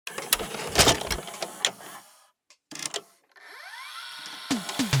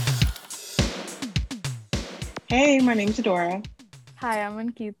Hey, my name's Adora. Hi, I'm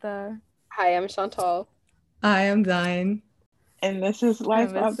Ankita. Hi, I'm Chantal. Hi, I'm Diane. And this is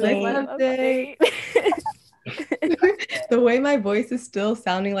Life And this is Life Update. an update. update. The way my voice is still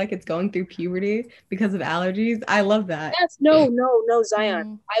sounding like it's going through puberty because of allergies, I love that. Yes, no, Zion.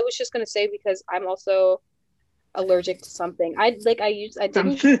 Mm. I was just gonna say because I'm also allergic to something. I didn't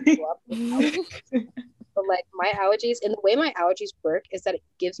Something. grow up with allergies, but like my allergies and the way my allergies work is that it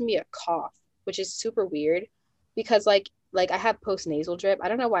gives me a cough, which is super weird because like I have postnasal drip. I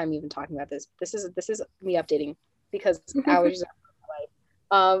don't know why I'm even talking about this. This is me updating because allergies are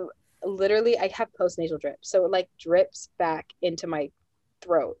my life. Literally I have postnasal drip. So it like drips back into my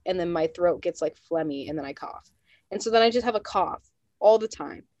throat and then my throat gets like phlegmy and then I cough. And so then I just have a cough all the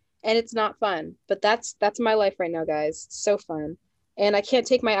time. And it's not fun. But that's my life right now, guys. It's so fun. And I can't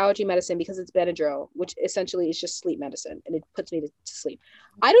take my allergy medicine because it's Benadryl, which essentially is just sleep medicine and it puts me to sleep.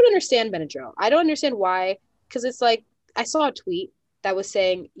 I don't understand Benadryl. I don't understand why, because it's like I saw a tweet that was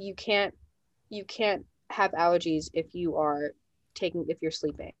saying you can't have allergies if you're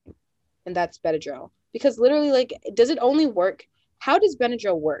sleeping. And that's Benadryl. Because literally, like, does it only work? How does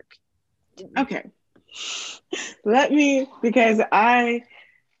Benadryl work? Okay. Because I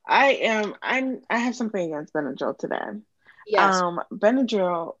have something against Benadryl today. Yes.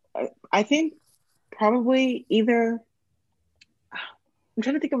 Benadryl, I think probably either, I'm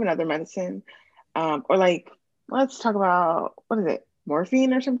trying to think of another medicine, or like, let's talk about, what is it,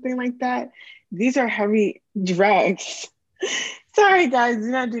 morphine or something like that. These are heavy drugs. Sorry, guys,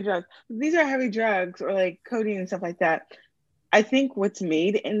 do not do drugs. These are heavy drugs or like codeine and stuff like that. I think what's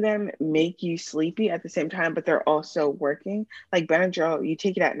made in them make you sleepy at the same time, but they're also working. Like Benadryl, you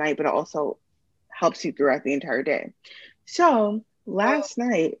take it at night, but it also helps you throughout the entire day. So Oh, last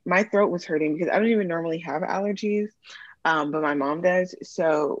night, my throat was hurting because I don't even normally have allergies, but my mom does.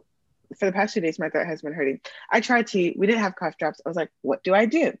 So for the past 2 days, my throat has been hurting. We didn't have cough drops. I was like, what do I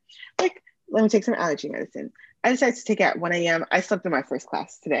do? Like, let me take some allergy medicine. I decided to take it at 1 a.m. I slept in my first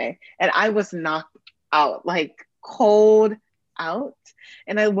class today and I was knocked out, like cold out.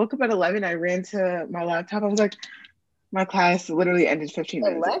 And I woke up at 11. I ran to my laptop. I was like, my class literally ended 15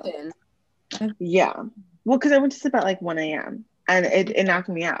 minutes ago. 11. Yeah. Well, because I went to sleep at like 1 a.m. and it knocked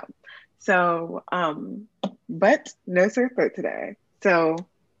me out. So, but no sore throat today. So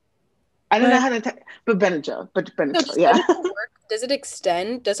I don't know But how to, but So Benadryl, does yeah. Benadryl work? Does it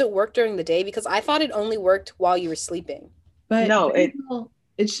extend? Does it work during the day? Because I thought it only worked while you were sleeping. but No, Benadryl,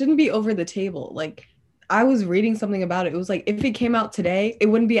 it shouldn't be over the table. Like I was reading something about it. It was like if it came out today, it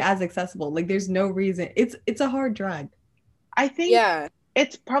wouldn't be as accessible. Like there's no reason. It's a hard drug. I think Yeah.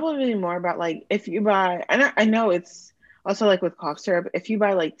 it's probably more about like if you buy, and I know it's also like with cough syrup, if you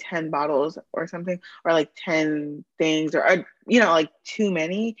buy like 10 bottles or something, or like 10 things, or like too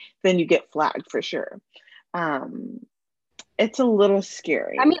many, then you get flagged for sure. Um, it's a little I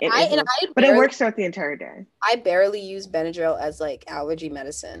scary. mean, It I is, and I but it barely works throughout the entire day. I barely use Benadryl as like allergy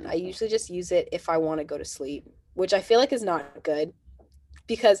medicine. I usually just use it if I want to go to sleep, which I feel like is not good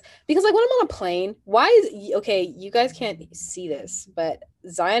because like when I'm on a plane, why is okay, you guys can't see this, but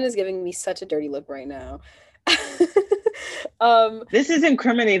Zion is giving me such a dirty look right now. um This is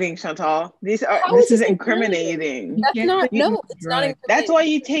incriminating, Chantal. how This is is this incriminating? You incriminating. That's can't not, say it's no, a it's not drug. That's why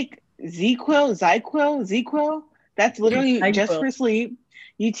incriminating. you take ZQL. That's literally just NyQuil. for sleep.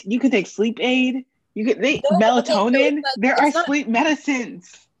 You could take sleep aid. They No, okay, so it's melatonin. like There are it's not sleep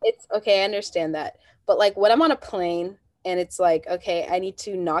medicines. it's okay, I understand that. But like when I'm on a plane and it's like, okay, I need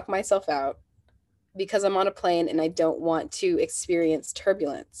to knock myself out because I'm on a plane and I don't want to experience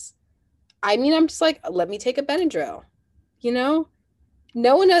turbulence. I mean, I'm just like, let me take a Benadryl. You know?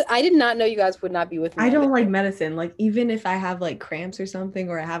 No one knows, I did not know you guys would not be with me I on this. don't like medicine. Like even if I have like cramps or something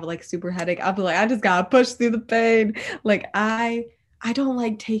or I have like super headache, I'll be like, I just gotta push through the pain. Like I don't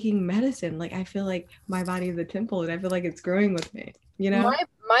like taking medicine. Like I feel like my body is a temple and I feel like it's growing with me, you know?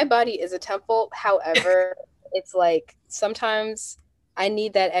 My body is a temple. However, it's like sometimes I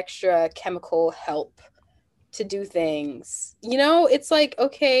need that extra chemical help to do things. You know, it's like,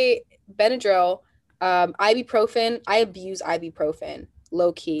 okay, Benadryl, ibuprofen, I abuse ibuprofen,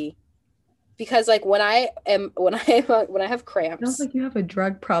 low key. Because like when I have Sounds cramps, like you have a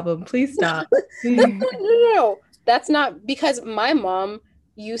drug problem. Please stop. no, that's not because my mom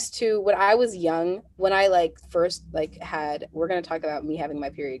used to when I was young, when I like first like had we're gonna talk about me having my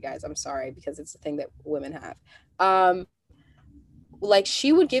period, guys. I'm sorry because it's a thing that women have. Um, like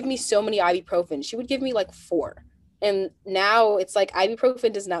she would give me so many ibuprofen. She would give me like four. And now it's like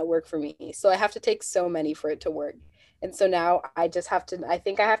ibuprofen does not work for me. So I have to take so many for it to work. And so now I just have to I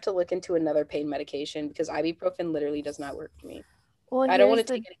think I have to look into another pain medication because ibuprofen literally does not work for me. Well, I don't here's want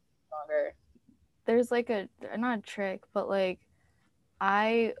to the take it any longer. there's like not a trick, but like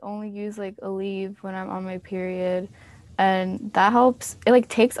I only use like Aleve when I'm on my period, and that helps. It like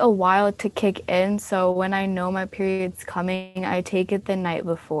takes a while to kick in, so when I know my period's coming, I take it the night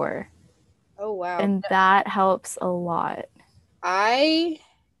before, Oh wow. and that helps a lot. I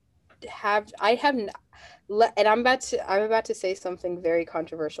and I'm about to say something very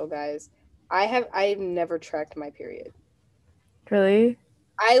controversial, guys. I've never tracked my period. Really?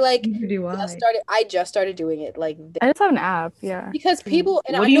 I like Neither do I. I just started doing it like I just have an app, yeah. because people,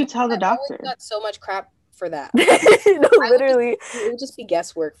 and What I do know you tell the I always doctor? got so much crap for that. No, literally. It would just be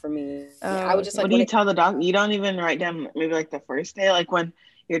guesswork for me. I Oh, would just okay. like What do when you it, tell the doctor? You don't even write down maybe like the first day, like when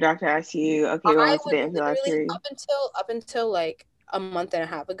your doctor asks you, okay, when I was the would day of your last literally period? up until like a month and a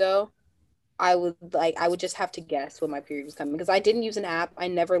half ago, I would just have to guess when my period was coming because I didn't use an app. I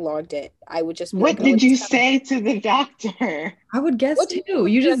never logged it. I would just be like, What oh, did you it's coming. say to the doctor? I would guess What do you mean? too.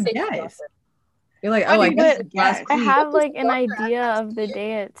 What You did I just say to the guess. doctor? You're like, Why oh, do I you guess just it's last guess? I week. have Does like the an doctor idea ask of the you?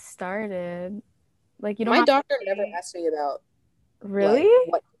 day it started. Like you don't My have to doctor never say, asked me about like really?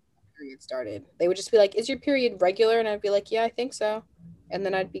 what period started. They would just be like, "Is your period regular?" And I'd be like, "Yeah, I think so," and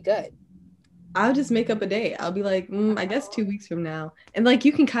then I'd be good. I'll just make up a date. I'll be like, I guess 2 weeks from now. And like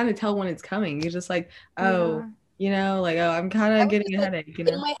you can kind of tell when it's coming. You're just like, oh, Yeah. like, oh, I'm kind I of would getting just a like headache,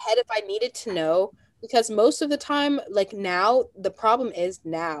 in my head if I needed to know because most of the time, like now, the problem is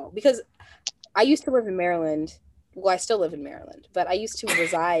now because I used to live in Maryland. Well, I still live in Maryland, but I used to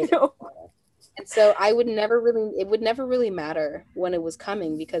reside in No. Florida. And so I would never really, it would never really matter when it was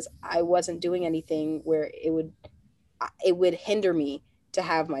coming because I wasn't doing anything where it would hinder me to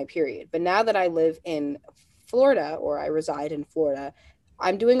have my period. But now that I live in Florida or I reside in Florida,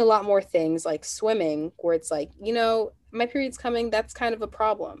 I'm doing a lot more things like swimming where it's like, my period's coming, that's kind of a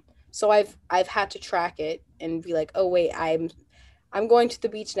problem. So I've had to track it and be like, "Oh wait, I'm going to the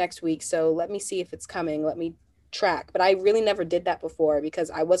beach next week, so let me see if it's coming. Let me track." But I really never did that before because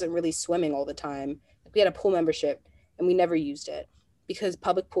I wasn't really swimming all the time. We had a pool membership and we never used it because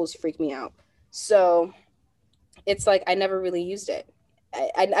public pools freak me out. So it's like I never really used it.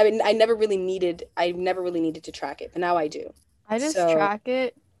 I I never really needed to track it, but now I do. I just So track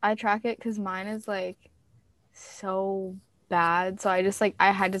it. I track it because mine is like so bad. So I just like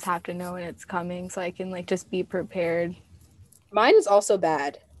just have to know when it's coming so I can like just be prepared. mine is also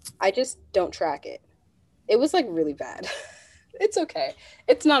bad. I just don't track it. It was like really bad. It's okay.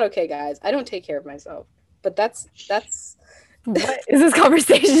 It's not okay, guys. I don't take care of myself. But that's What is this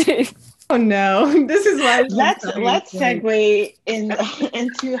conversation? Oh no, this is why Let's segue in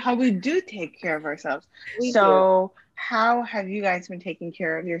into how we do take care of ourselves. we do. So, how have you guys been taking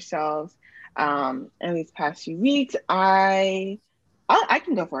care of yourselves in these past few weeks? I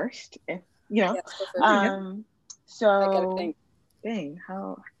can go first if you know. Yes, go first. Okay. I gotta So think. dang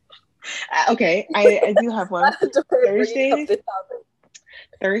how okay, I do have one. Bringing up Thursdays. the topic.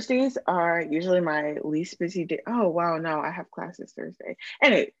 Thursdays are usually my least busy day. Oh wow, no, I have classes Thursday.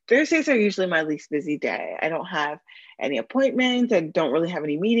 Anyway, Thursdays are usually my least busy day. I don't have any appointments. I don't really have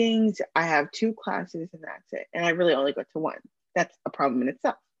any meetings. I have two classes and that's it. And I really only go to one. That's a problem in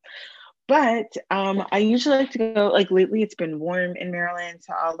itself. But I usually like to go, like lately it's been warm in Maryland,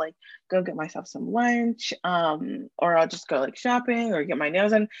 so I'll like go get myself some lunch, or I'll just go like shopping or get my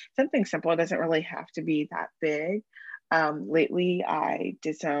nails done. Something simple. It doesn't really have to be that big. Lately I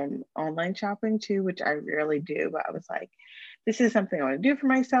did some online shopping too, which I rarely do, but I was like, this is something I want to do for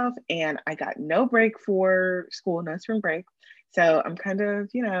myself. And I got no break for school, no spring break. So I'm kind of,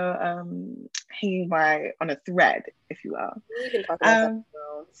 hanging by on a thread, if you will. We can talk about that Um, as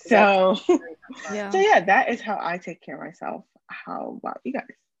well, 'cause that's so, very much fun. Yeah. so yeah, that is how I take care of myself. How about you guys?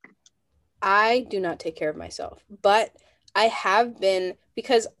 I do not take care of myself, but I have been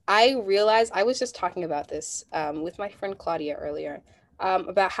because I realized I was just talking about this with my friend Claudia earlier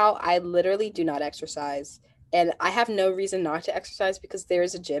about how I literally do not exercise. And I have no reason not to exercise because there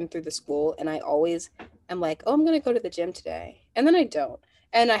is a gym through the school. And I always am like, oh, I'm going to go to the gym today. And then I don't.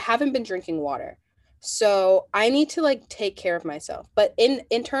 And I haven't been drinking water. So I need to like take care of myself. But in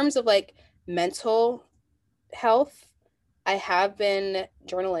terms of like mental health, I have been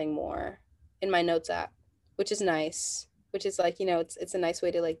journaling more in my notes app, which is nice. Which is like, it's a nice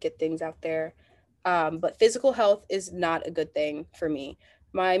way to like get things out there. But physical health is not a good thing for me.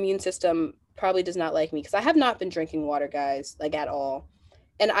 My immune system probably does not like me because I have not been drinking water, guys, like at all.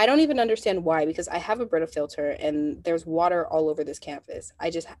 And I don't even understand why because I have a Brita filter and there's water all over this campus. I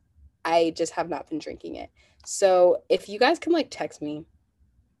just have not been drinking it. So if you guys can like text me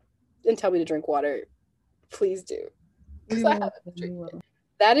and tell me to drink water, please do We because I will. haven't been We drinking it.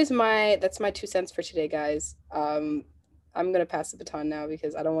 will. That's my 2 cents for today, guys. I'm gonna pass the baton now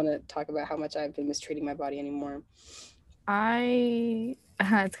because I don't want to talk about how much I've been mistreating my body anymore. I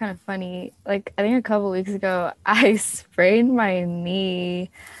it's kind of funny. Like I think a couple weeks ago, I sprained my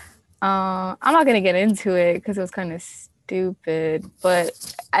knee. I'm not gonna get into it because it was kind of stupid,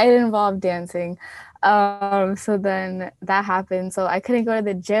 but it involved dancing. So then that happened. So I couldn't go to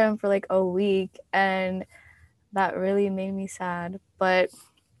the gym for like a week, and that really made me sad. But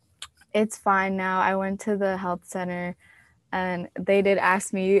it's fine now. I went to the health center and they did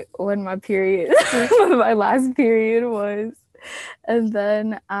ask me when my period, when my last period was. And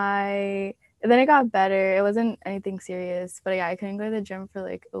then it got better. It wasn't anything serious, but yeah, I couldn't go to the gym for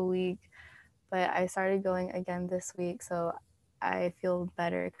like a week, but I started going again this week. So I feel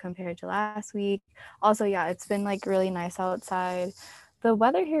better compared to last week. Also, yeah, it's been like really nice outside. The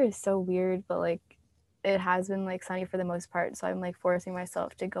weather here is so weird, but like it has been like sunny for the most part. So I'm like forcing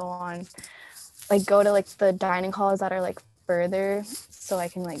myself to go to like the dining halls that are like further so I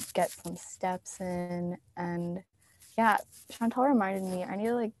can like get some steps in. And yeah, Chantal reminded me I need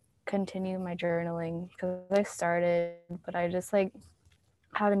to like continue my journaling because I started, but I just like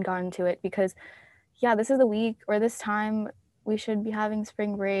haven't gotten to it because yeah, this is the week or this time we should be having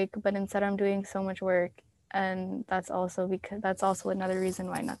spring break, but instead I'm doing so much work. And that's also another reason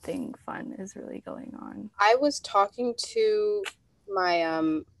why nothing fun is really going on. I was talking to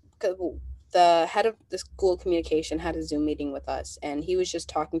my 'cause the head of the school communication had a Zoom meeting with us, and he was just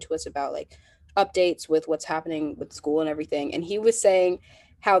talking to us about like updates with what's happening with school and everything. And he was saying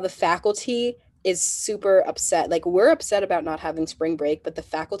how the faculty is super upset. Like we're upset about not having spring break, but the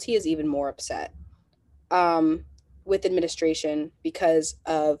faculty is even more upset um with administration because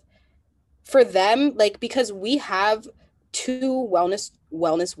of for them, like because we have two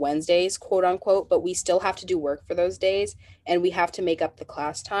wellness Wednesdays, quote unquote, but we still have to do work for those days and we have to make up the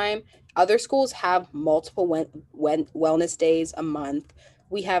class time. Other schools have multiple wellness days a month.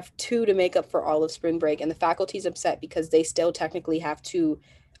 We have two to make up for all of spring break, and the faculty's upset because they still technically have to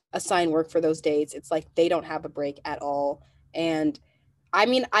assign work for those days. It's like they don't have a break at all. And I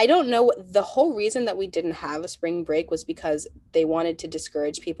mean, I don't know. The whole reason that we didn't have a spring break was because they wanted to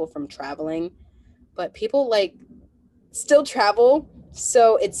discourage people from traveling, but people like still travel.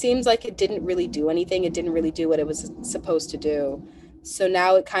 So it seems like it didn't really do anything. It didn't really do what it was supposed to do. So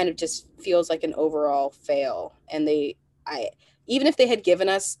now it kind of just feels like an overall fail. And I, even if they had given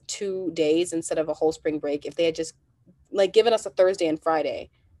us 2 days instead of a whole spring break, if they had just like given us a Thursday and Friday,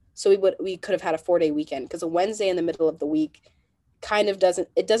 so we could have had a 4 day weekend because a Wednesday in the middle of the week kind of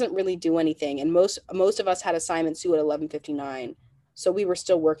doesn't really do anything. And most of us had assignments due at 11:59, so we were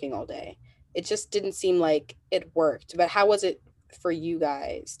still working all day. It just didn't seem like it worked. But how was it for you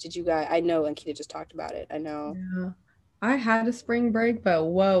guys? Did you guys? I know Ankita just talked about it. I know. Yeah. I had a spring break, but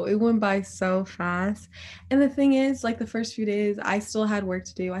whoa, it went by so fast. And the thing is, like the first few days, I still had work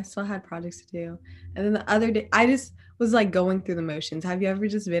to do. I still had projects to do. And then the other day, I just was like going through the motions. Have you ever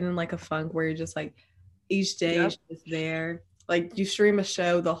just been in like a funk where you're just like each day is Yep. just there? Like you stream a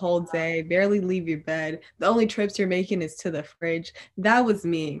show the whole day, barely leave your bed. The only trips you're making is to the fridge. That was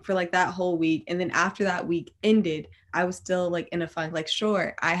me for like that whole week. And then after that week ended, I was still like in a funk. Like,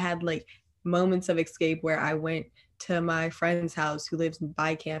 sure, I had like moments of escape where I went to my friend's house who lives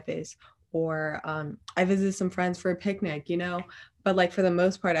by campus, or I visited some friends for a picnic, you know. But like for the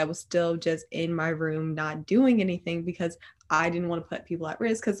most part, I was still just in my room, not doing anything because I didn't want to put people at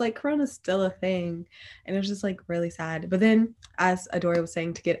risk because like Corona's still a thing, and it was just like really sad. But then, as Adora was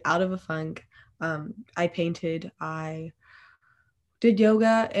saying, to get out of a funk, I painted, I did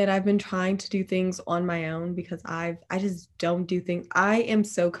yoga, and I've been trying to do things on my own because I just don't do things. I am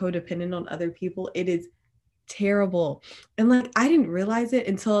so codependent on other people. It is terrible. And like I didn't realize it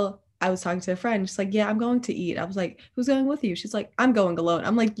until I was talking to a friend. She's like, "Yeah, I'm going to eat." I was like, "Who's going with you?" She's like, "I'm going alone."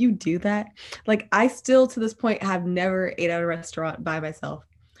 I'm like, "You do that?" Like I still to this point have never ate at a restaurant by myself.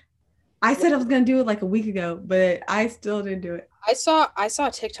 I said I was gonna do it like a week ago, but I still didn't do it. I saw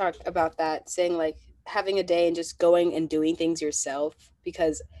a TikTok about that saying like having a day and just going and doing things yourself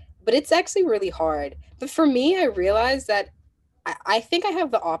because but it's actually really hard. But for me, I realized that I think I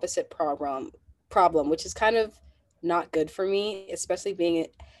have the opposite problem, which is kind of not good for me, especially being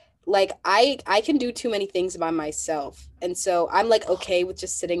like I can do too many things by myself. And so I'm like okay with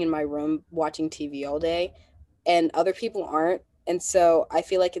just sitting in my room watching TV all day and other people aren't. And so I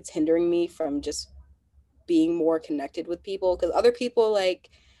feel like it's hindering me from just being more connected with people because other people like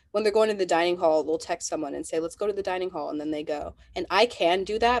when they're going to the dining hall they'll text someone and say let's go to the dining hall and then they go and I can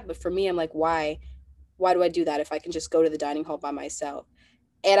do that but for me I'm like why do I do that if I can just go to the dining hall by myself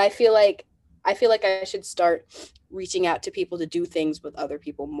and I feel like I should start reaching out to people to do things with other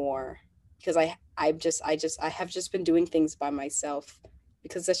people more because I have just been doing things by myself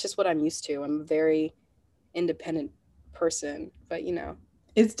because that's just what I'm used to. I'm a very independent person, but you know.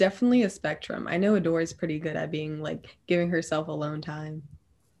 It's definitely a spectrum. I know Adore is pretty good at being like giving herself alone time.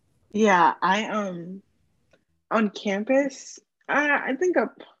 Yeah, I on campus, I think a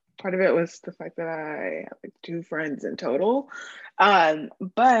part of it was the fact that I have like two friends in total.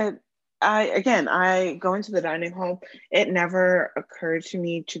 But I go into the dining hall. It never occurred to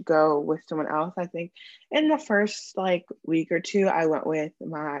me to go with someone else. I think in the first like week or two, I went with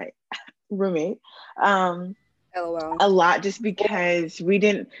my roommate. Um, LOL. a lot just because we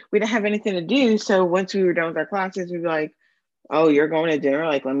didn't have anything to do. So once we were done with our classes, we'd be like, oh, you're going to dinner?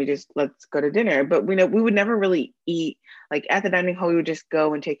 Like, let's go to dinner. But we know we would never really eat. Like at the dining hall, we would just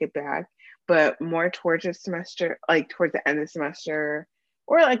go and take it back. But more towards the semester, like towards the end of the semester,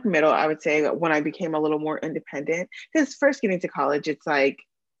 or like middle, I would say, when I became a little more independent. Because first getting to college, it's like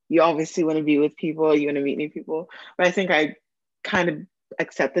you obviously want to be with people, you want to meet new people. But I think I kind of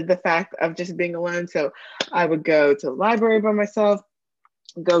accepted the fact of just being alone. So I would go to the library by myself,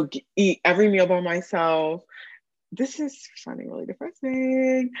 eat every meal by myself. This is sounding really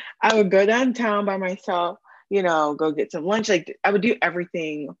depressing. I would go downtown by myself, go get some lunch. Like I would do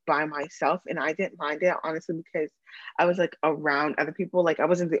everything by myself, and I didn't mind it honestly because I was like around other people. Like I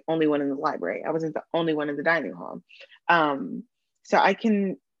wasn't the only one in the library. I wasn't the only one in the dining hall. Um, so I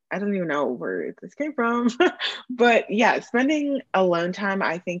don't even know where this came from, but yeah, spending alone time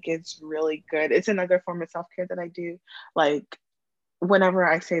I think is really good. It's another form of self care that I do. Like whenever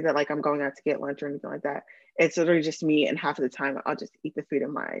I say that like I'm going out to get lunch or anything like that, it's literally just me, and half of the time I'll just eat the food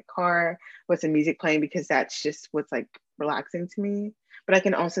in my car with some music playing because that's just what's like relaxing to me. But I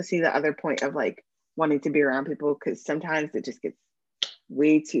can also see the other point of like wanting to be around people because sometimes it just gets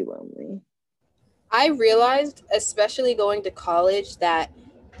way too lonely. I realized, especially going to college, that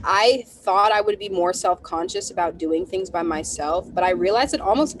I thought I would be more self conscious about doing things by myself, but I realized that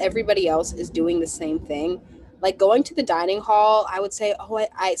almost everybody else is doing the same thing. Like going to the dining hall, I would say, oh,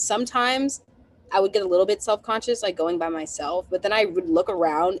 I sometimes I would get a little bit self conscious, like going by myself, but then I would look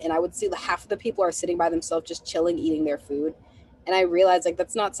around and I would see half of the people are sitting by themselves, just chilling, eating their food. And I realized like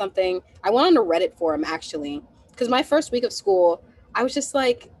that's not something I went on a Reddit forum actually, because my first week of school, I was just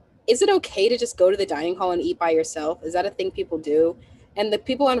like, is it okay to just go to the dining hall and eat by yourself? Is that a thing people do? And the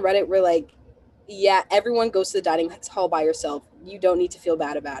people on Reddit were like, yeah, everyone goes to the dining hall by yourself. You don't need to feel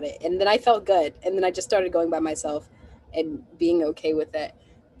bad about it. And then I felt good. And then I just started going by myself and being okay with it.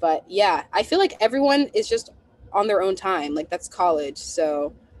 But yeah, I feel like everyone is just on their own time. Like that's college.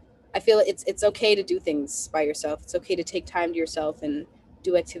 So I feel it's okay to do things by yourself. It's okay to take time to yourself and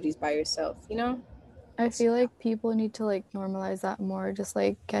do activities by yourself, you know? I feel like people need to like normalize that more, just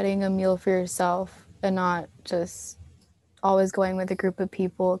like getting a meal for yourself and not just always going with a group of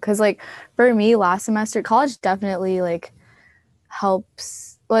people. Because like for me last semester, college definitely like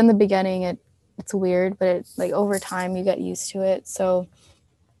helps. Well, in the beginning it's weird, but it like over time you get used to it. So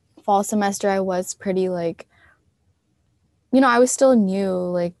fall semester I was pretty like, I was still new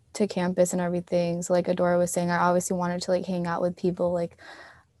like to campus and everything. So like Adora was saying, I obviously wanted to like hang out with people like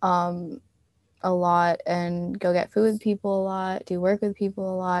um a lot and go get food with people a lot, do work with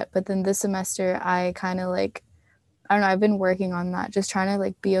people a lot. But then this semester, I kind of like, I don't know, I've been working on that, just trying to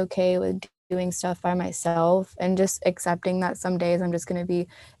like be okay with doing stuff by myself and just accepting that some days I'm just going to be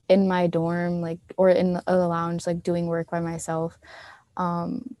in my dorm, like, or in a lounge, like doing work by myself.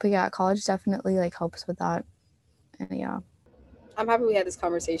 But yeah, college definitely like helps with that. And yeah. I'm happy we had this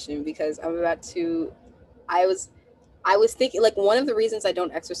conversation because I'm about to I was I was thinking like one of the reasons I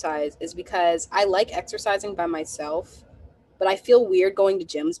don't exercise is because I like exercising by myself, but I feel weird going to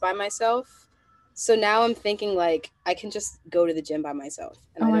gyms by myself. So now I'm thinking like I can just go to the gym by myself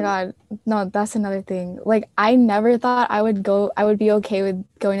and Oh I my don't God. No, that's another thing. Like, I never thought I would be okay with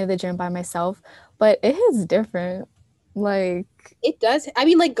going to the gym by myself, but it is different. Like, it does I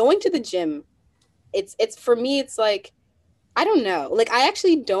mean like going to the gym it's for me it's like I don't know. Like I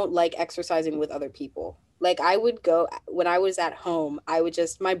actually don't like exercising with other people. Like I would go when I was at home, I would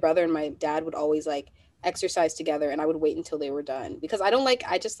just my brother and my dad would always like exercise together and I would wait until they were done because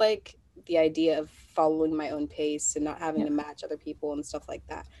I just like the idea of following my own pace and not having yeah. to match other people and stuff like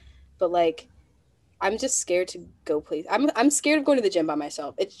that. But like I'm just scared to go place. I'm scared of going to the gym by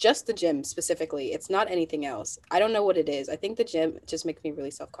myself. It's just the gym specifically. It's not anything else. I don't know what it is. I think the gym just makes me really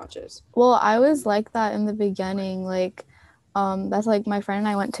self-conscious. Well, I was like that in the beginning. Like, that's like my friend and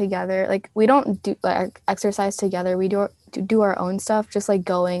I went together. Like, we don't do like exercise together. We do our own stuff. Just like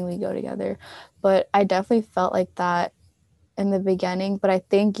going, we go together. But I definitely felt like that in the beginning. But I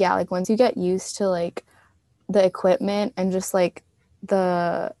think yeah, like once you get used to like the equipment and just like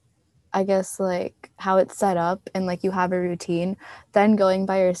the I guess like how it's set up and like you have a routine, then going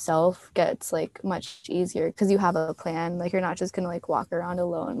by yourself gets like much easier because you have a plan. Like you're not just gonna like walk around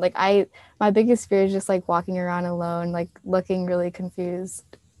alone. Like my biggest fear is just like walking around alone, like looking really confused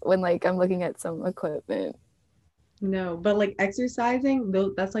when like I'm looking at some equipment. No, but like exercising,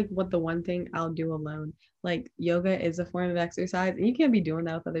 though, that's like what the one thing I'll do alone. Like yoga is a form of exercise, and you can't be doing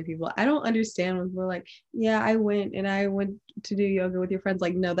that with other people. I don't understand when people are like, "Yeah, I went to do yoga with your friends."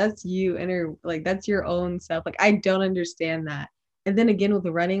 Like, no, that's you, and like that's your own stuff. Like, I don't understand that. And then again with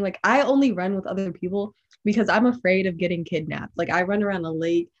the running, like I only run with other people because I'm afraid of getting kidnapped. Like I run around a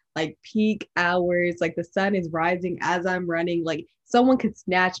lake, like peak hours, like the sun is rising as I'm running. Like someone could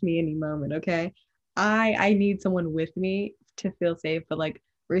snatch me any moment. Okay. I need someone with me to feel safe. But like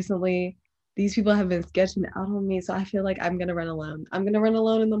recently, these people have been sketching out on me, so I feel like I'm gonna run alone. I'm gonna run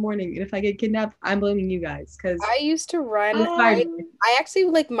alone in the morning, and if I get kidnapped, I'm blaming you guys because I used to run. I'm tired. I actually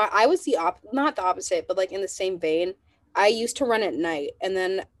like I was not the opposite, but like in the same vein. I used to run at night, and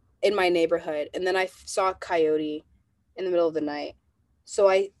then in my neighborhood, and then I saw a coyote in the middle of the night, so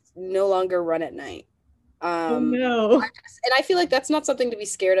I no longer run at night. Oh Um, no. and I feel like that's not something to be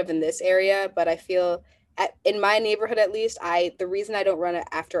scared of in this area, but I feel in my neighborhood at least, the reason I don't run it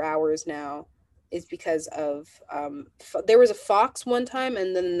after hours now is because of there was a fox one time,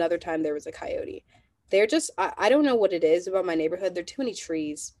 and then another time there was a coyote. They're just I don't know what it is about my neighborhood. There are too many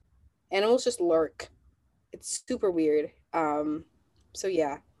trees. Animals just lurk. It's super weird. So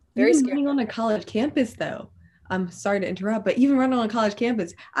yeah, very Even scary. running on a college campus, though. I'm sorry to interrupt, but even running on a college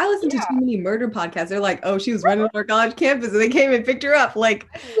campus, I listen to too Yeah, many murder podcasts. They're like, "Oh, she was running on our college campus, and they came and picked her up." Like,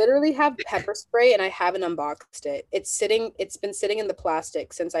 I literally have pepper spray and I haven't unboxed it. It's been sitting in the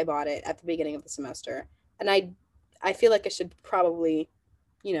plastic since I bought it at the beginning of the semester. And I feel like I should probably,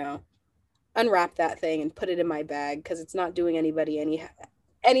 you know, unwrap that thing and put it in my bag because it's not doing anybody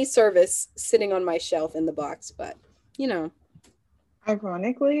any service sitting on my shelf in the box, but you know.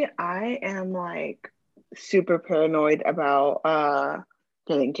 Ironically, I am like super paranoid about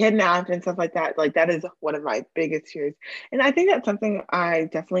getting kidnapped and stuff like that. Like that is one of my biggest fears. And I think that's something I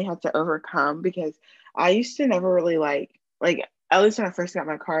definitely had to overcome because I used to never really like at least when I first got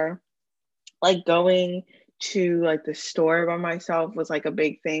my car, like going to like the store by myself was like a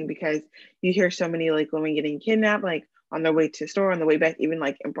big thing because you hear so many like women getting kidnapped like on their way to the store on the way back even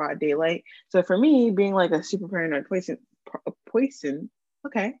like in broad daylight. So for me being like a super paranoid poison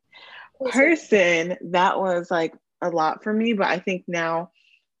okay person, that was like a lot for me. But I think now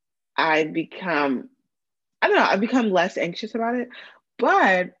I become I don't know, I become less anxious about it.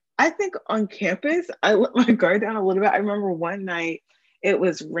 But I think on campus, I let my guard down a little bit. I remember one night it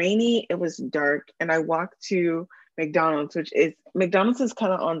was rainy, it was dark, and I walked to McDonald's, which is McDonald's is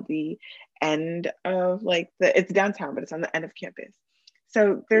kind of on the end of like it's downtown, but it's on the end of campus.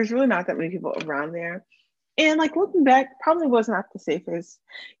 So there's really not that many people around there. And like looking back, probably was not the safest,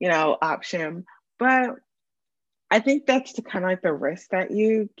 option. But I think that's the kind of like the risk that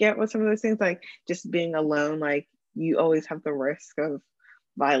you get with some of those things, like just being alone, like you always have the risk of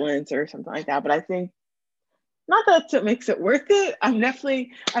violence or something like that. But I think not that it makes it worth it. I'm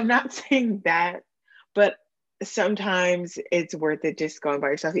not saying that, but sometimes it's worth it just going by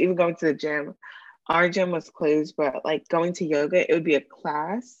yourself, even going to the gym. Our gym was closed, but like going to yoga, it would be a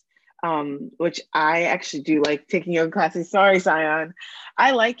class, which I actually do like taking yoga classes. Sorry, Sion.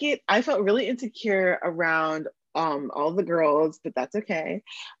 I like it. I felt really insecure around all the girls, but that's okay.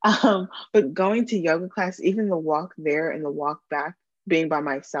 But going to yoga class, even the walk there and the walk back, being by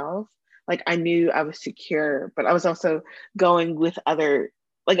myself, like I knew I was secure, but I was also going with other,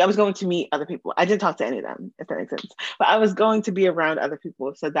 like I was going to meet other people. I didn't talk to any of them, if that makes sense. But I was going to be around other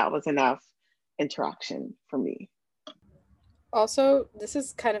people, so that was enough interaction for me. Also, this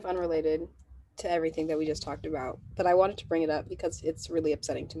is kind of unrelated to everything that we just talked about, but I wanted to bring it up because it's really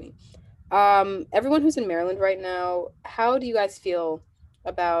upsetting to me. Everyone who's in Maryland right now, how do you guys feel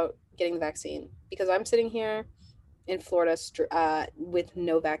about getting the vaccine? Because I'm sitting here in Florida with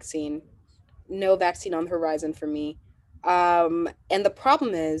no vaccine on the horizon for me. And the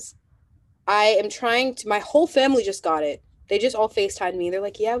problem is, I am trying to. My whole family just got it. They just all FaceTimed me. They're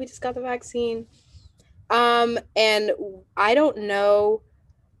like, "Yeah, we just got the vaccine." And I don't know.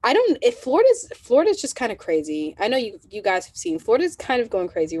 I don't. If Florida's just kind of crazy. I know you guys have seen Florida's kind of going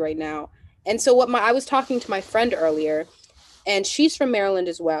crazy right now. And so I was talking to my friend earlier, and she's from Maryland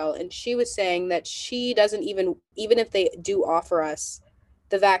as well, and she was saying that she doesn't even if they do offer us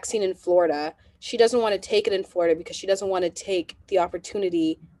the vaccine in Florida, she doesn't want to take it in Florida because she doesn't want to take the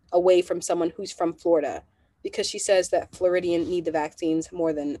opportunity away from someone who's from Florida because she says that Floridians need the vaccines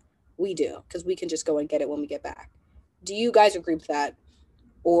more than we do because we can just go and get it when we get back. Do you guys agree with that?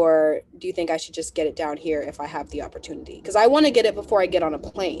 or do you think I should just get it down here if I have the opportunity? Because I want to get it before I get on a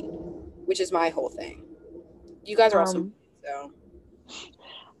plane, which is my whole thing. You guys are also Um, so.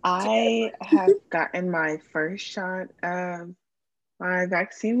 I have gotten my first shot of my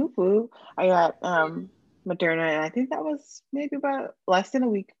vaccine with flu. I got Moderna, and I think that was maybe about less than a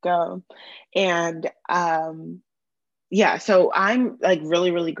week ago. And yeah, so I'm like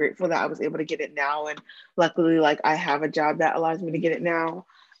really, really grateful that I was able to get it now. And luckily, like I have a job that allows me to get it now.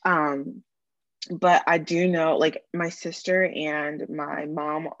 Um, but I do know like my sister and my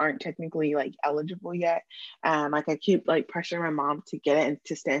mom aren't technically like eligible yet. Like I keep like pressuring my mom to get it and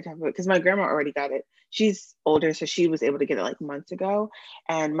to stay on top of it because my grandma already got it. She's older, so she was able to get it like months ago.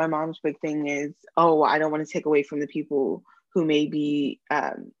 And my mom's big thing is, oh, I don't want to take away from the people who may be,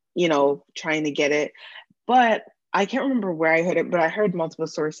 you know, trying to get it. But I can't remember where I heard it, but I heard multiple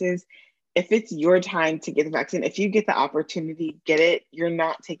sources. If it's your time to get the vaccine, if you get the opportunity, get it. You're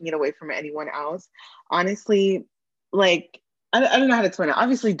not taking it away from anyone else. Honestly, like I don't know how to explain it.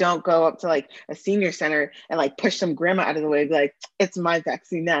 Obviously, don't go up to like a senior center and like push some grandma out of the way, be like, it's my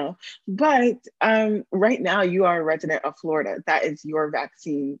vaccine now. But right now, you are a resident of Florida. That is your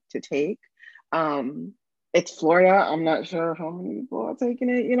vaccine to take. Um, it's Florida. I'm not sure how many people are taking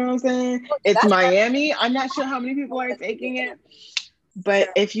it. You know what I'm saying? It's That's Miami. I'm not sure how many people are taking it. But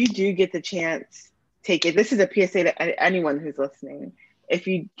sure. if you do get the chance, take it. This is a PSA to anyone who's listening. If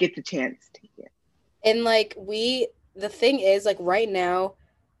you get the chance, take it. And like the thing is, like right now,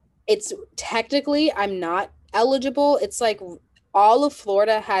 it's technically I'm not eligible. It's like all of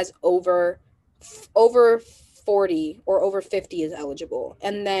Florida has over 40 or over 50 is eligible.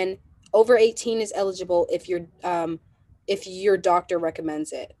 And then over 18 is eligible if your doctor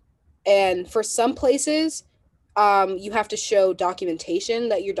recommends it. And for some places, you have to show documentation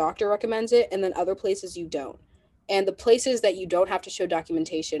that your doctor recommends it, and then other places you don't. And the places that you don't have to show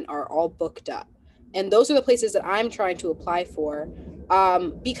documentation are all booked up. And those are the places that I'm trying to apply for,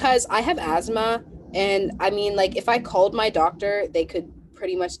 because I have asthma. And I mean, like, if I called my doctor, they could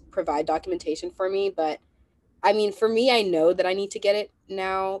pretty much provide documentation for me. But I mean, for me, I know that I need to get it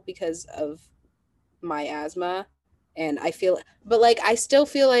now because of my asthma. And I feel, but like, I still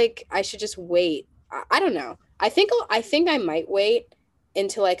feel like I should just wait. I don't know. I think I might wait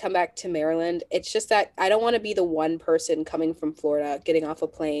until I come back to Maryland. It's just that I don't want to be the one person coming from Florida, getting off a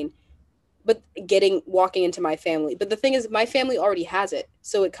plane, but getting walking into my family. But the thing is, my family already has it,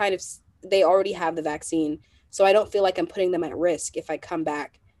 so it kind of they already have the vaccine. So I don't feel like I'm putting them at risk if I come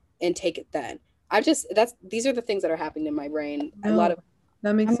back and take it then. I just that's these are the things that are happening in my brain. A lot No, of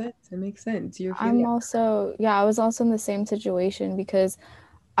that makes I'm sense. It makes sense. You're I'm feeling also, yeah, I was also in the same situation because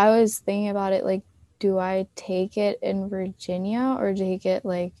I was thinking about it like, do I take it in Virginia or take it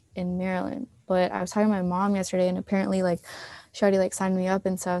like in Maryland? But I was talking to my mom yesterday, and apparently like she already like signed me up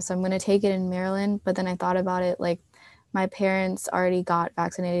and stuff. So I'm gonna take it in Maryland. But then I thought about it, like my parents already got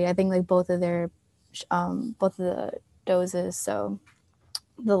vaccinated. I think like both of the doses. So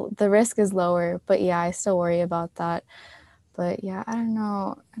the risk is lower. But yeah, I still worry about that. But yeah, I don't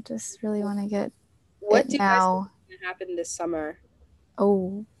know. I just really want to get what it do you guys think now. is gonna happen this summer?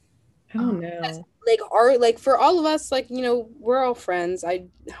 Oh, I don't oh, know. Like are like for all of us, like we're all friends. I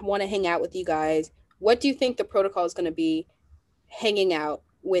want to hang out with you guys. What do you think the protocol is going to be hanging out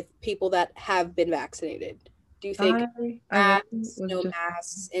with people that have been vaccinated? Do you think I literally masks, was no just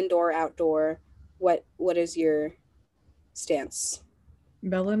masks, indoor, outdoor? What is your stance?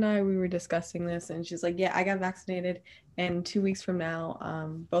 Bella and I, we were discussing this, and she's like, "Yeah, I got vaccinated, and 2 weeks from now,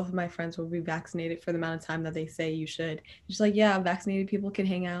 both of my friends will be vaccinated for the amount of time that they say you should." She's like, "Yeah, vaccinated people can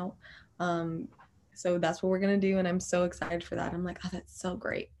hang out, um, so that's what we're gonna do," and I'm so excited for that. I'm like, "Oh, that's so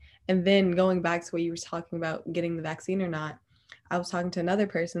great." And then going back to what you were talking about, getting the vaccine or not, I was talking to another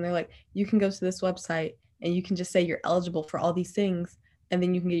person. They're like, "You can go to this website and you can just say you're eligible for all these things." And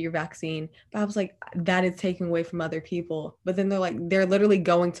then you can get your vaccine. But I was like, that is taking away from other people. But then they're like, they're literally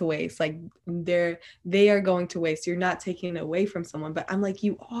going to waste. Like they are going to waste. You're not taking it away from someone. But I'm like,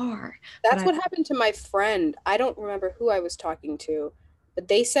 you are. But That's I what happened to my friend. I don't remember who I was talking to, but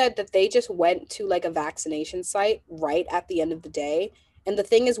they said that they just went to like a vaccination site right at the end of the day. And the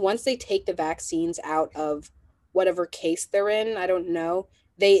thing is, once they take the vaccines out of whatever case they're in, I don't know,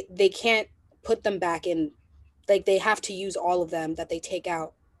 they can't put them back in. Like they have to use all of them that they take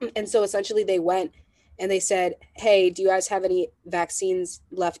out. And so essentially they went and they said, "Hey, do you guys have any vaccines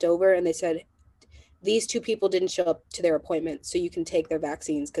left over?" And they said, "These two people didn't show up to their appointment, so you can take their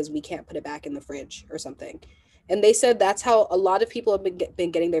vaccines because we can't put it back in the fridge or something." And they said that's how a lot of people have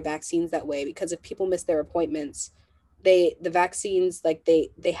been getting their vaccines that way, because if people miss their appointments, the vaccines, like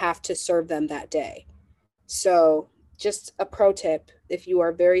they have to serve them that day. So just a pro tip, if you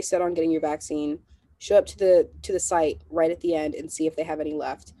are very set on getting your vaccine, show up to the site right at the end and see if they have any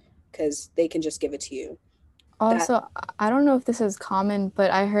left, because they can just give it to you. That Also, I don't know if this is common, but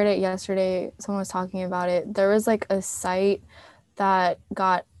I heard it yesterday. Someone was talking about it. There was like a site that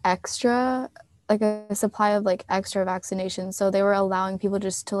got extra, like a supply of like extra vaccinations. So they were allowing people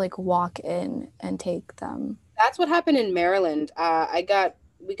just to like walk in and take them. that's what happened in Maryland.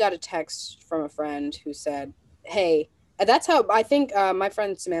 We got a text from a friend who said, "Hey," and that's how I think my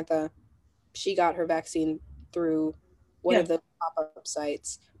friend Samantha, she got her vaccine through one Yeah. of the pop-up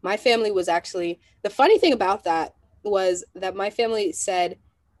sites. My family was actually, the funny thing about that was that my family said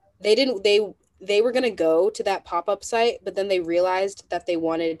they didn't they were going to go to that pop-up site, but then they realized that they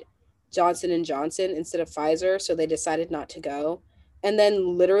wanted Johnson and Johnson instead of Pfizer, so they decided not to go. And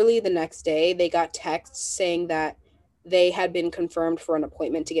then literally the next day they got texts saying that they had been confirmed for an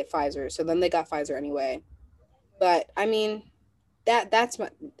appointment to get Pfizer. So then they got Pfizer anyway. But I mean, that's my,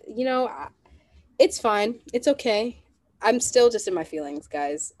 you know, it's fine. It's okay. I'm still just in my feelings,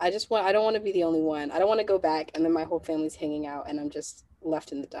 guys. I don't want to be the only one. I don't want to go back and then my whole family's hanging out and I'm just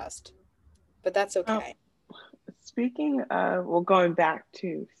left in the dust. But that's Um, okay. Speaking of, well, going back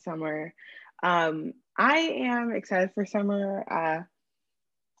to summer, I am excited for summer.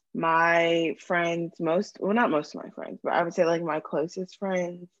 My friends, well, not most of my friends, but I would say like my closest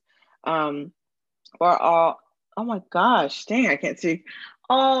friends, um, are all, oh my gosh, dang, I can't see,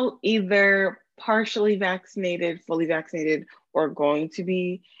 all either partially vaccinated, fully vaccinated, or going to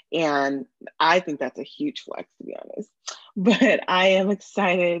be. And I think that's a huge flex, to be honest. But I am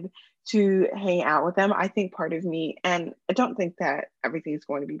excited to hang out with them. I think part of me, and I don't think that everything's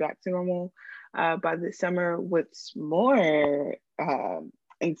going to be back to normal by the summer. What's more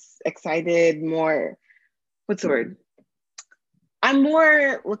excited, more, what's the word? I'm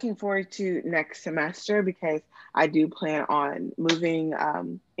more looking forward to next semester because I do plan on moving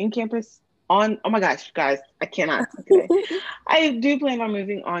in campus on. Oh my gosh, guys, I cannot speak today. I do plan on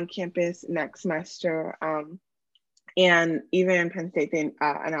moving on campus next semester. And even Penn State, they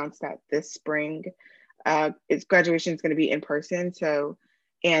announced that this spring, its graduation is going to be in person. So,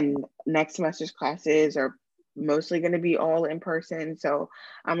 and next semester's classes are mostly going to be all in person. So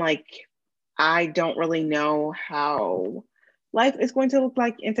I'm like, I don't really know how life is going to look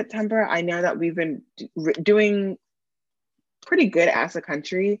like in September. I know that we've been doing pretty good as a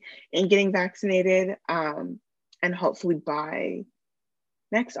country in getting vaccinated. And hopefully by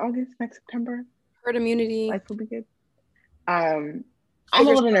next August, next September, Herd immunity. life will be good. I'm a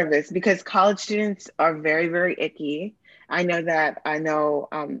little nervous because college students are very, very icky. I know that. I know.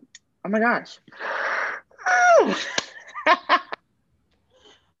 Oh my gosh.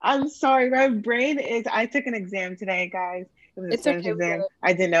 I'm sorry. My brain is. I took an exam today, guys. It was a It's Spanish okay. exam.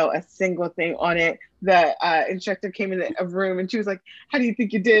 I didn't know a single thing on it. The instructor came in a room and she was like, "How do you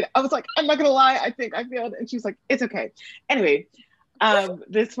think you did?" I was like, "I'm not gonna lie. I think I failed." And she was like, "It's okay." Anyway,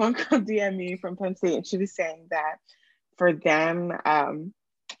 this one girl DM me from Penn State, and she was saying that for them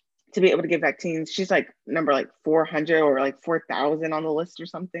to be able to get vaccines, she's like number like 400 or like 4,000 on the list or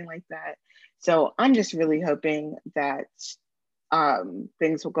something like that. So I'm just really hoping that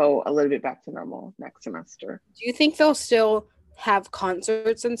things will go a little bit back to normal next semester. Do you think they'll still have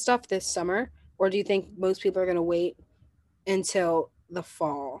concerts and stuff this summer? Or do you think most people are going to wait until the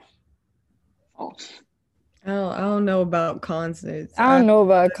fall? Oh, I don't know about concerts. I don't know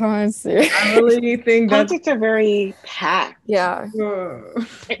about concert. I really think that concerts are very packed. Yeah. You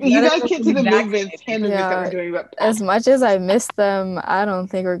guys can't see the movements, hand movements that we're doing, but as much as I miss them, I don't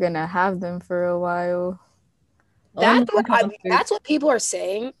think we're gonna have them for a while. That's what people are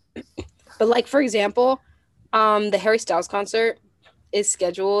saying. But like, for example, the Harry Styles concert is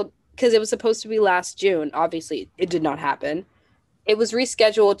scheduled because it was supposed to be last June. Obviously, it did not happen. It was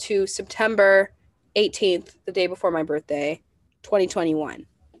rescheduled to September 18th, the day before my birthday, 2021.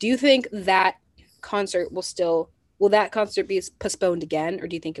 Do you think that concert will that concert be postponed again, or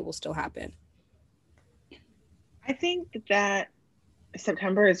do you think it will still happen? I think that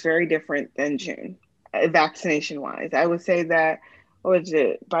September is very different than June, vaccination wise. I would say that, what was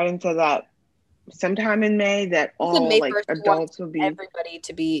it? Biden said that sometime in May that all May like 1st, adults would be, everybody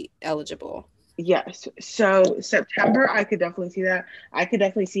to be eligible. yes. So September, I could definitely see that. I could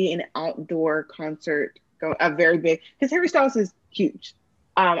definitely see an outdoor concert go a very big, because Harry Styles is huge.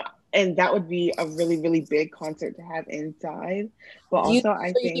 And that would be a really, really big concert to have inside. But Do you, also,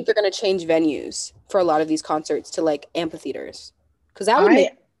 so you think they're going to change venues for a lot of these concerts to like amphitheaters? Because that would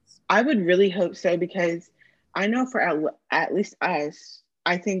make. I would really hope so, because I know for at least us,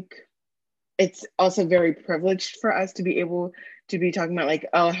 I think it's also very privileged for us to be able to be talking about like,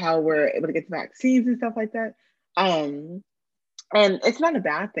 oh, how we're able to get the vaccines and stuff like that. Um, and it's not a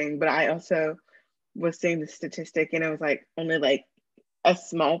bad thing, but I also was seeing the statistic, and it was like only like a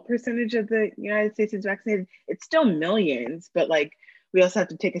small percentage of the United States is vaccinated. It's still millions, but like we also have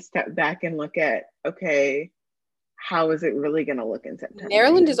to take a step back and look at, okay, how is it really going to look in September? You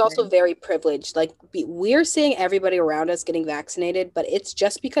Maryland know is what I'm also saying? very privileged. Like we're seeing everybody around us getting vaccinated, but it's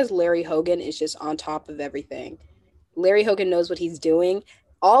just because Larry Hogan is just on top of everything. Larry Hogan knows what he's doing.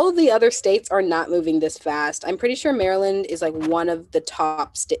 All of the other states are not moving this fast. I'm pretty sure Maryland is like one of the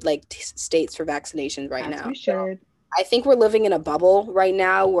top states for vaccinations right As now. we So should. I think we're living in a bubble right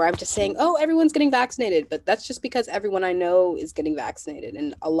now where I'm just saying, oh, everyone's getting vaccinated, but that's just because everyone I know is getting vaccinated,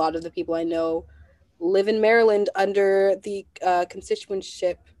 and a lot of the people I know live in Maryland under the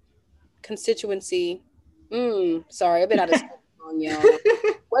constituency. Sorry, I've been out of school for long, y'all.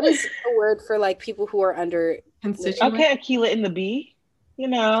 What is the word for like people who are under? Constituent. Okay, Aquila in the B,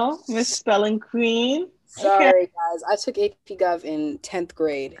 misspelling queen. Okay. Sorry, guys. I took AP Gov in 10th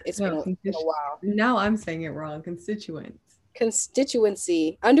grade. No, It's been a while. now I'm saying it wrong. Constituents.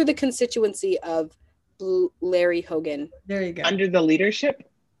 Constituency, under the constituency of Larry Hogan. There you go. Under the leadership,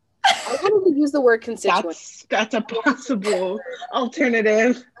 I wanted to use the word constituent. that's a possible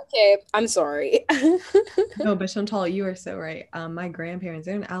alternative. Okay, I'm sorry. No, but Chantal, you are so right. My grandparents,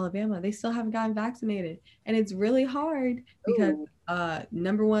 they're in Alabama. They still haven't gotten vaccinated. And it's really hard because Ooh.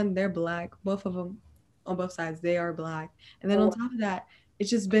 number one, they're black. Both of them on both sides, they are black. And then on top of that, it's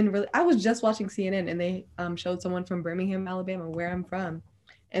just been really I was just watching CNN and they showed someone from Birmingham, Alabama, where I'm from,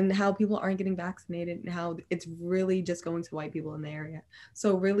 and how people aren't getting vaccinated and how it's really just going to white people in the area.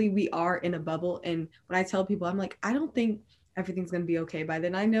 So really we are in a bubble. And when I tell people, I'm like, I don't think everything's going to be okay by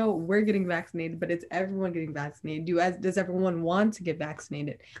then. I know we're getting vaccinated, but it's everyone getting vaccinated. Does everyone want to get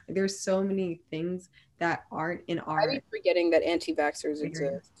vaccinated? Like, there's so many things that aren't in our. I be forgetting that anti-vaxxers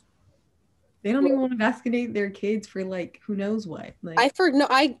exist. They don't even want to vaccinate their kids for like who knows what. Like I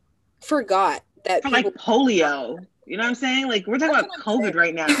forgot that For people. like polio. You know what I'm saying? Like we're talking That's about what I'm COVID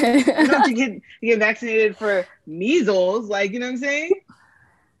right now. You don't have to get vaccinated for measles. Like, you know what I'm saying?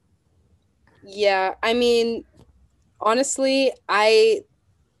 Yeah, I mean, honestly, I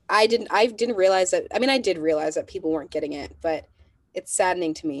didn't realize that. I mean, I did realize that people weren't getting it, but it's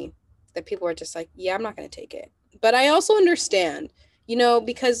saddening to me that people are just like, yeah, I'm not going to take it. But I also understand,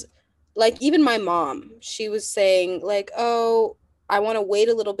 because like even my mom, she was saying like, oh, I want to wait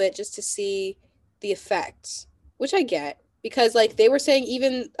a little bit just to see the effects, which I get because like they were saying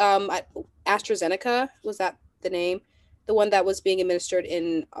even AstraZeneca, was that the name, the one that was being administered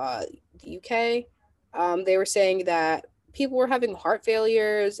in the UK. They were saying that people were having heart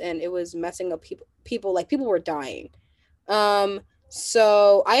failures and it was messing up people like people were dying.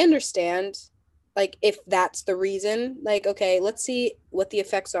 So I understand like if that's the reason, like okay, let's see what the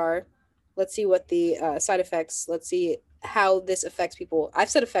effects are. Let's see what the side effects, let's see how this affects people. I've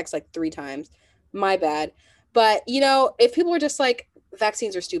said effects like 3 times. My bad. But if people are just like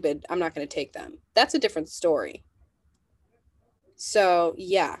vaccines are stupid, I'm not going to take them. That's a different story. So,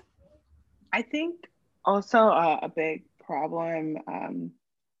 yeah. I think also a big problem, and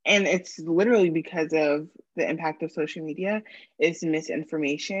it's literally because of the impact of social media, is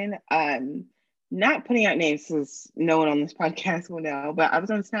misinformation. Not putting out names because no one on this podcast will know, but I was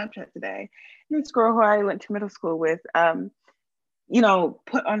on Snapchat today, and this girl who I went to middle school with, put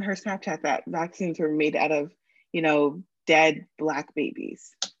on her Snapchat that vaccines were made out of, dead Black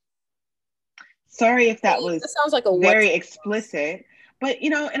babies. Sorry if that was That sounds like a very explicit, but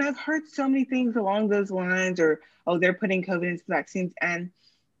and I've heard so many things along those lines, or oh, they're putting COVID into vaccines, and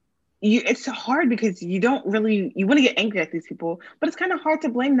it's hard because you don't really you want to get angry at these people, but it's kind of hard to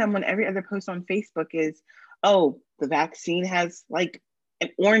blame them when every other post on Facebook is, oh, the vaccine has like an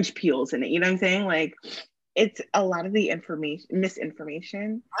orange peels in it. You know what I'm saying? Like it's a lot of the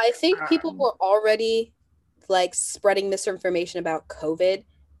misinformation. I think people were already like spreading misinformation about COVID.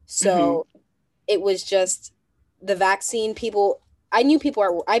 So it was just the vaccine people. I knew people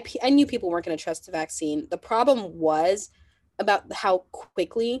weren't going to trust the vaccine. The problem was about how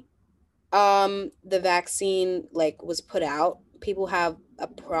quickly the vaccine like was put out. People have a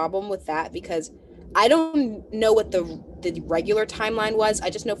problem with that because I don't know what the regular timeline was. I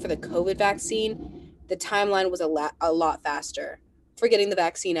just know for the COVID vaccine, the timeline was a lot faster for getting the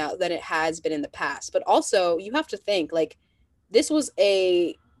vaccine out than it has been in the past. But also, you have to think like this was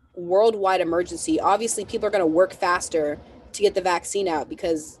a worldwide emergency. Obviously, people are going to work faster to get the vaccine out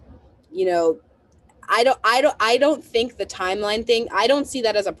because you know I don't think the timeline thing, I don't see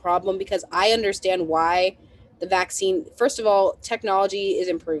that as a problem because I understand why the vaccine, first of all, technology is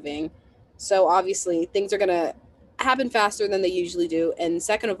improving. So obviously things are going to happen faster than they usually do. And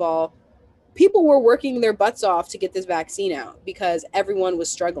second of all, people were working their butts off to get this vaccine out because everyone was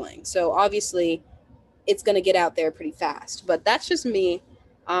struggling. So obviously it's going to get out there pretty fast. But that's just me.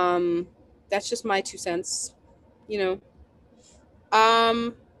 That's just my 2 cents, you know.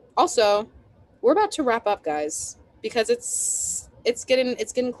 Also, we're about to wrap up, guys, because it's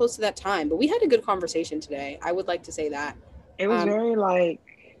getting close to that time. But we had a good conversation today. I would like to say that. It was very like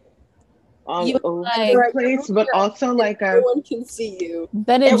all You over like- the place, but also like no one can see you. It was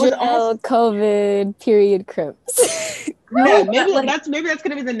Benadryl, also- COVID, period, Cramps. yeah, like- maybe that's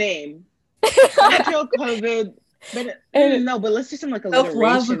gonna be the name. Benadryl, COVID, but no, but let's do some like Self-love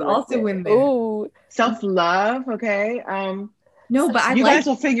alliteration. was also with it. in there. Ooh, Self-love, okay. No, but I You like. guys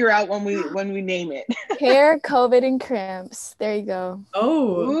will figure out when we name it. hair, COVID, and Cramps. There you go.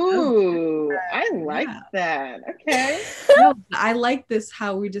 Oh, Ooh, I like Yeah. that. Okay. no, I like this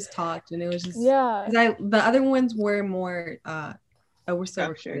how we just talked, and it was just Yeah. 'cause the other ones were more we're still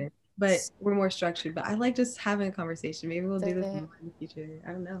Structured. recording, but we're more structured. But I like just having a conversation. Maybe we'll do this Same. more in the future.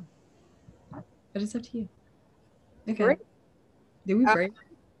 I don't know, but it's up to you. Okay. Break. Did we break?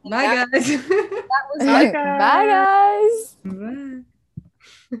 and Bye, that- guys. That was Bye, Bye, guys.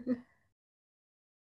 Bye.